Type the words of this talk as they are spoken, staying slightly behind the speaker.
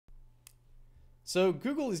So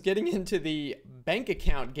Google is getting into the bank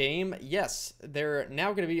account game. Yes, they're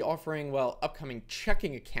now going to be offering, well, upcoming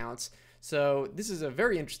checking accounts. So this is a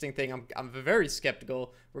very interesting thing. I'm very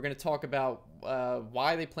skeptical. We're going to talk about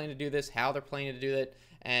why they plan to do this, how they're planning to do it,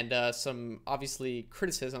 and some obviously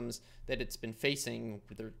criticisms that it's been facing.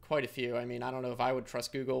 There are quite a few. I mean, I don't know if I would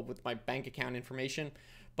trust Google with my bank account information.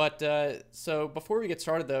 But so before we get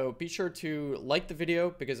started though, be sure to like the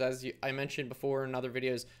video because I mentioned before in other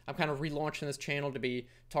videos, I'm kind of relaunching this channel to be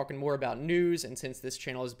talking more about news. And since this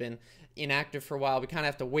channel has been inactive for a while, we kind of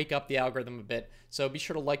have to wake up the algorithm a bit. So be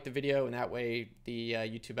sure to like the video and that way the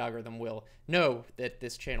YouTube algorithm will know that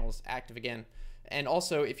this channel is active again. And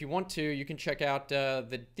also, if you want to, you can check out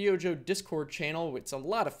the Theojo Discord channel. It's a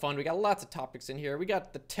lot of fun. We got lots of topics in here. We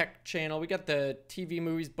got the tech channel. We got the TV,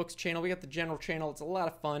 movies, books channel. We got the general channel. It's a lot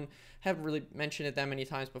of fun. Haven't really mentioned it that many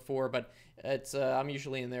times before, but it's I'm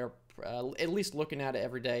usually in there, at least looking at it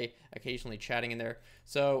every day, occasionally chatting in there.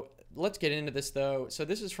 So let's get into this, though. So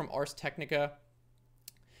this is from Ars Technica.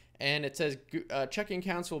 And it says checking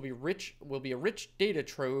accounts will be a rich data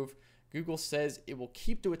trove. Google says it will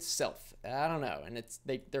keep to itself. I don't know. And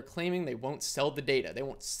they're claiming they won't sell the data. They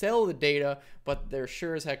won't sell the data, but they're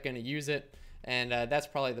sure as heck going to use it. And that's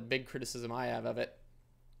probably the big criticism I have of it.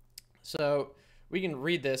 So we can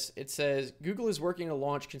read this. It says Google is working to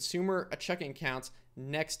launch consumer checking accounts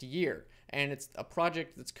next year. And it's a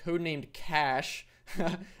project that's codenamed Cash.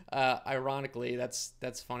 Ironically, that's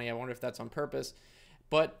funny. I wonder if that's on purpose.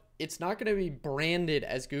 But it's not going to be branded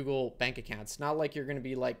as Google bank accounts. It's not like you're going to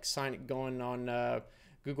be like going on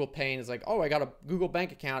Google Pay and it's like, oh, I got a Google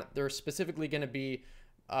bank account. They're specifically going to be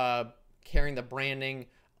carrying the branding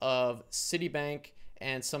of Citibank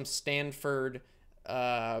and some Stanford,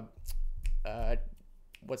 what's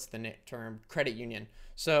the term? Credit union.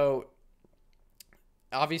 So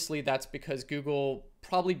obviously that's because Google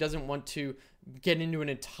probably doesn't want to get into an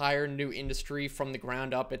entire new industry from the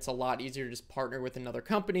ground up. It's a lot easier to just partner with another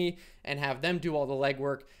company and have them do all the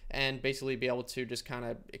legwork and basically be able to just kind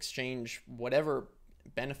of exchange whatever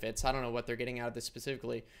benefits. I don't know what they're getting out of this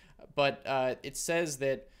specifically, but it says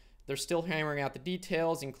that they're still hammering out the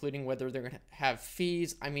details, including whether they're going to have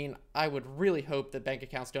fees. I mean, I would really hope that bank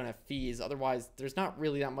accounts don't have fees. Otherwise, there's not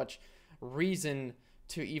really that much reason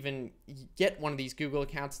to even get one of these Google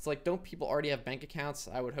accounts. It's like, don't people already have bank accounts?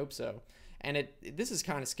 I would hope so. And this is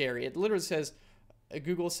kind of scary. It literally says,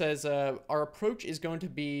 Google says, our approach is going to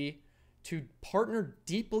be to partner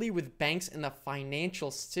deeply with banks in the financial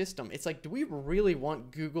system. It's like, do we really want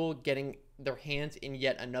Google getting their hands in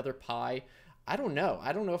yet another pie? I don't know.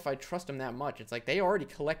 I don't know if I trust them that much. It's like they already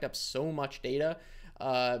collect up so much data.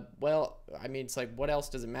 Well, I mean, it's like, what else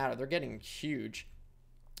does it matter? They're getting huge.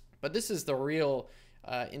 But this is the real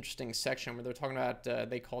interesting section where they're talking about,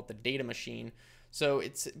 they call it the data machine. So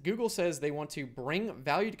Google says they want to bring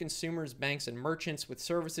value to consumers, banks, and merchants with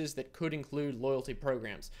services that could include loyalty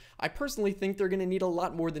programs. I personally think they're going to need a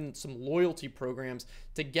lot more than some loyalty programs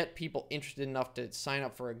to get people interested enough to sign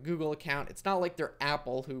up for a Google account. It's not like they're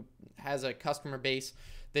Apple, who has a customer base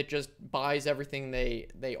that just buys everything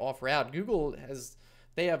they offer out.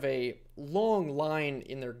 They have a long line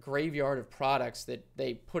in their graveyard of products that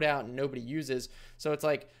they put out and nobody uses. So it's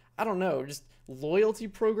like, I don't know, just loyalty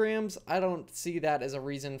programs, I don't see that as a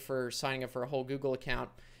reason for signing up for a whole Google account.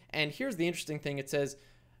 And here's the interesting thing. It says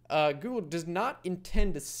Google does not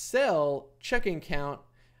intend to sell checking account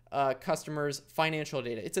customers' financial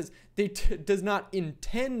data. It says they does not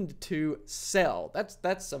intend to sell.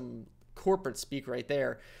 That's some corporate speak right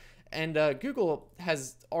there. And Google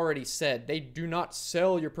has already said they do not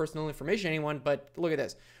sell your personal information to anyone, but look at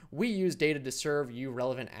this. We use data to serve you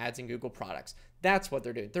relevant ads in Google products. That's what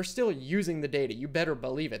they're doing. They're still using the data. You better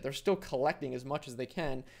believe it. They're still collecting as much as they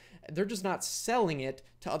can. They're just not selling it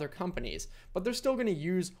to other companies, but they're still going to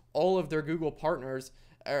use all of their Google partners,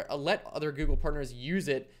 or let other Google partners use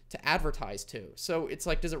it to advertise to. So it's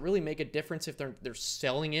like, does it really make a difference if they're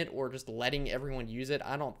selling it or just letting everyone use it?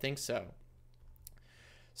 I don't think so.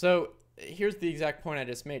 So here's the exact point I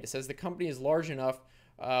just made. It says the company is large enough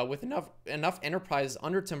with enough enterprises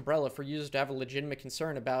under its umbrella for users to have a legitimate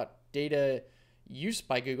concern about data use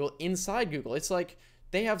by Google inside Google. It's like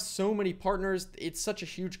they have so many partners. It's such a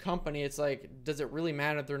huge company. It's like, does it really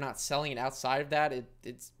matter if they're not selling it outside of that?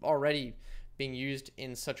 It's already being used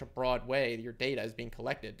in such a broad way. Your data is being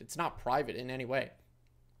collected. It's not private in any way.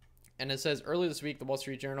 And it says earlier this week, the Wall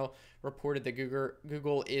Street Journal reported that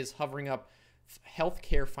Google is hovering up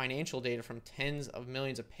healthcare financial data from tens of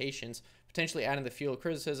millions of patients, potentially adding the fuel of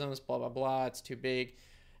criticisms, blah, blah, blah. It's too big.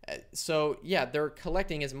 So yeah, they're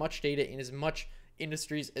collecting as much data in as much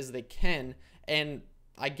industries as they can. And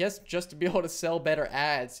I guess just to be able to sell better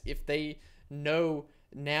ads, if they know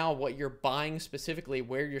now what you're buying specifically,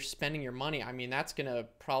 where you're spending your money. I mean, that's going to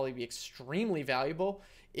probably be extremely valuable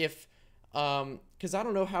if, because I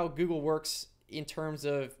don't know how Google works in terms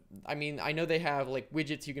of, I mean, I know they have like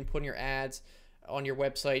widgets you can put in your ads on your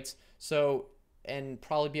websites. So, and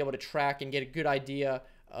probably be able to track and get a good idea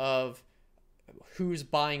of who's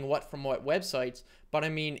buying what from what websites. But I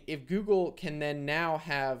mean, if Google can then now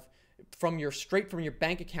have from your straight from your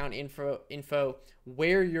bank account info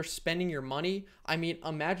where you're spending your money, I mean,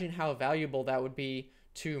 imagine how valuable that would be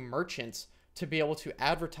to merchants to be able to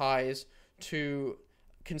advertise to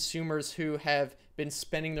consumers who have been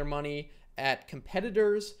spending their money at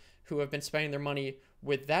competitors, who have been spending their money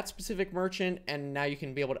with that specific merchant, and now you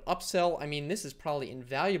can be able to upsell. I mean, this is probably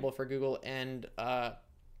invaluable for Google, and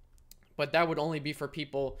but that would only be for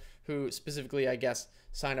people who specifically, I guess,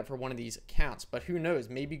 sign up for one of these accounts. But who knows?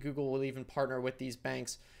 Maybe Google will even partner with these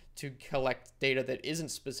banks to collect data that isn't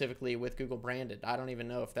specifically with Google branded. I don't even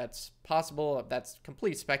know if that's possible. If that's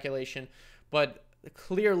complete speculation. But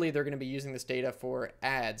clearly, they're going to be using this data for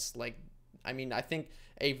ads. Like, I mean, I think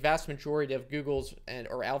a vast majority of Google's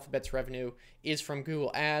or Alphabet's revenue is from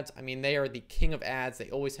Google Ads. I mean, they are the king of ads.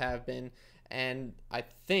 They always have been. And I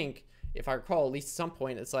think, if I recall, at least at some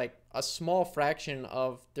point, it's like a small fraction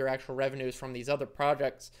of their actual revenues from these other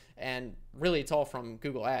projects, and really it's all from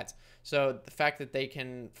Google Ads. So the fact that they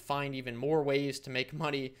can find even more ways to make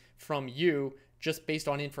money from you just based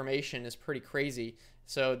on information is pretty crazy.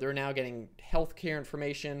 So they're now getting healthcare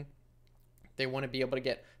information. They want to be able to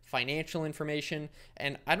get financial information,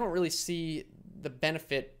 and I don't really see the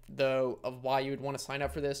benefit, though, of why you would want to sign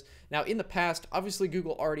up for this. Now, in the past, obviously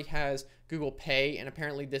Google already has Google Pay, and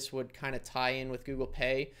apparently this would kind of tie in with Google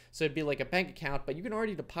Pay. So it'd be like a bank account, but you can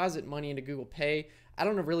already deposit money into Google Pay. I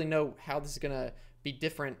don't really know how this is going to be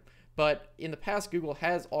different, but in the past, Google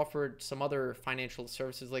has offered some other financial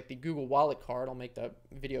services like the Google Wallet card. I'll make the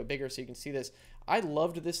video bigger so you can see this. I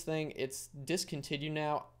loved this thing. It's discontinued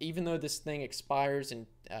now, even though this thing expires in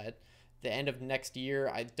the end of next year.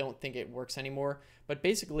 I don't think it works anymore. But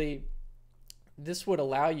basically, this would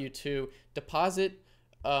allow you to deposit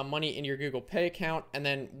money in your Google Pay account and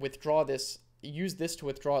then withdraw this, use this to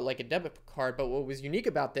withdraw it like a debit card. But what was unique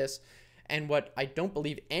about this, and what I don't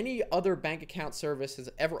believe any other bank account service has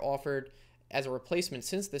ever offered as a replacement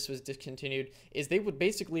since this was discontinued, is they would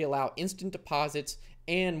basically allow instant deposits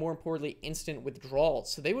and, more importantly, instant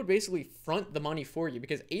withdrawals. So they would basically front the money for you,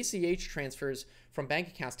 because ACH transfers from bank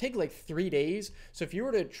accounts take like 3 days. So if you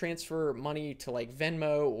were to transfer money to like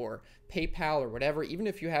Venmo or PayPal or whatever, even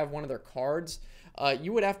if you have one of their cards,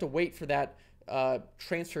 you would have to wait for that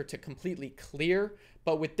transfer to completely clear.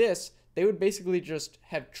 But with this, they would basically just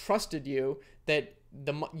have trusted you that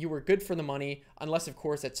you were good for the money, unless of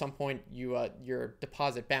course at some point your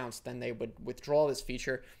deposit bounced, then they would withdraw this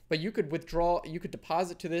feature. But you could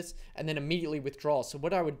deposit to this and then immediately withdraw. So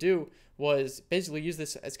what I would do was basically use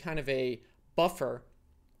this as kind of a buffer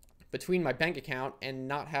between my bank account and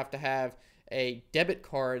not have to have a debit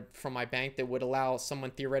card from my bank that would allow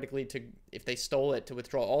someone theoretically to, if they stole it, to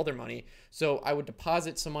withdraw all their money. So I would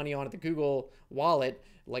deposit some money onto the Google Wallet,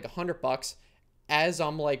 like $100, as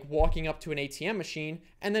I'm like walking up to an ATM machine,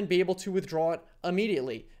 and then be able to withdraw it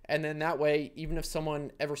immediately. And then that way, even if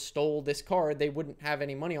someone ever stole this card, they wouldn't have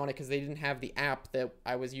any money on it because they didn't have the app that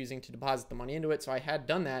I was using to deposit the money into it. So I had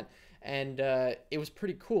done that, and it was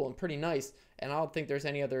pretty cool and pretty nice. And I don't think there's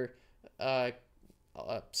any other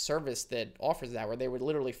service that offers that, where they would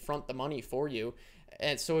literally front the money for you.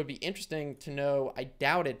 And so it'd be interesting to know. I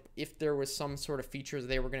doubt it, if there was some sort of features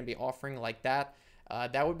they were going to be offering like that.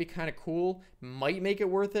 That would be kind of cool. Might make it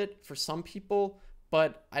worth it for some people,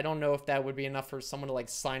 but I don't know if that would be enough for someone to like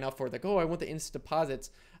sign up for, like, oh, I want the instant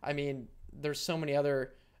deposits. I mean, there's so many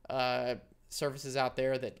other services out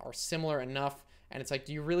there that are similar enough, and it's like,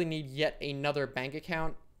 do you really need yet another bank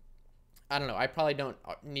account? I don't know. I probably don't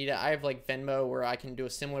need it. I have like Venmo where I can do a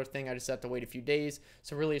similar thing. I just have to wait a few days.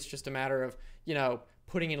 So really it's just a matter of,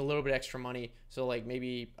 putting in a little bit extra money. So like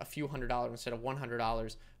maybe a few $100s instead of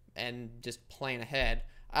 $100, and just plan ahead.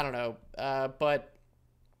 I don't know. But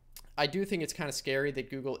I do think it's kind of scary that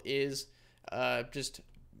Google is just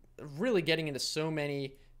really getting into so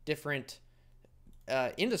many different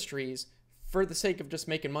industries for the sake of just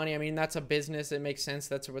making money. I mean, that's a business. It makes sense.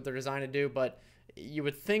 That's what they're designed to do. But you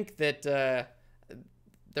would think that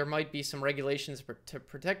there might be some regulations to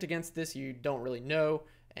protect against this. You don't really know.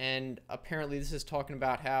 And apparently this is talking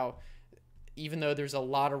about how, even though there's a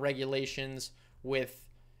lot of regulations with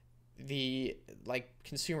the like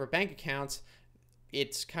consumer bank accounts,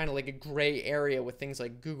 it's kind of like a gray area with things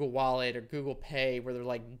like Google Wallet or Google Pay, where they're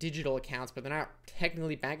like digital accounts, but they're not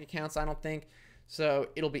technically bank accounts, I don't think. So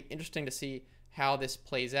it'll be interesting to see how this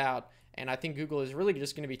plays out. And I think Google is really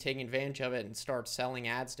just going to be taking advantage of it and start selling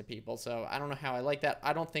ads to people. So I don't know how I like that.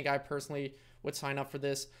 I don't think I personally would sign up for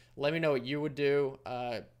this. Let me know what you would do.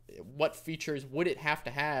 What features would it have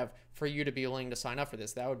to have for you to be willing to sign up for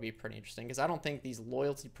this? That would be pretty interesting, because I don't think these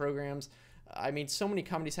loyalty programs, I mean, so many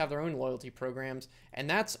companies have their own loyalty programs, and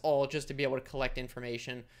that's all just to be able to collect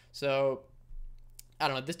information. So I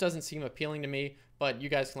don't know. This doesn't seem appealing to me, but you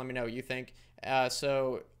guys can let me know what you think.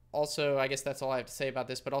 So also, I guess that's all I have to say about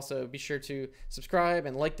this, but also be sure to subscribe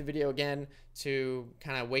and like the video again to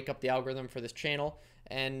kind of wake up the algorithm for this channel.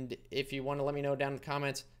 And if you want to let me know down in the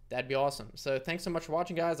comments, that'd be awesome. So thanks so much for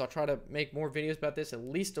watching, guys. I'll try to make more videos about this, at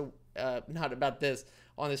least, not about this,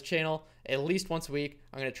 on this channel, at least once a week.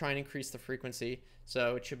 I'm going to try and increase the frequency,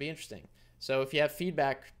 so it should be interesting. So if you have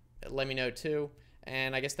feedback, let me know too.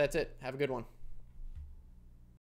 And I guess that's it. Have a good one.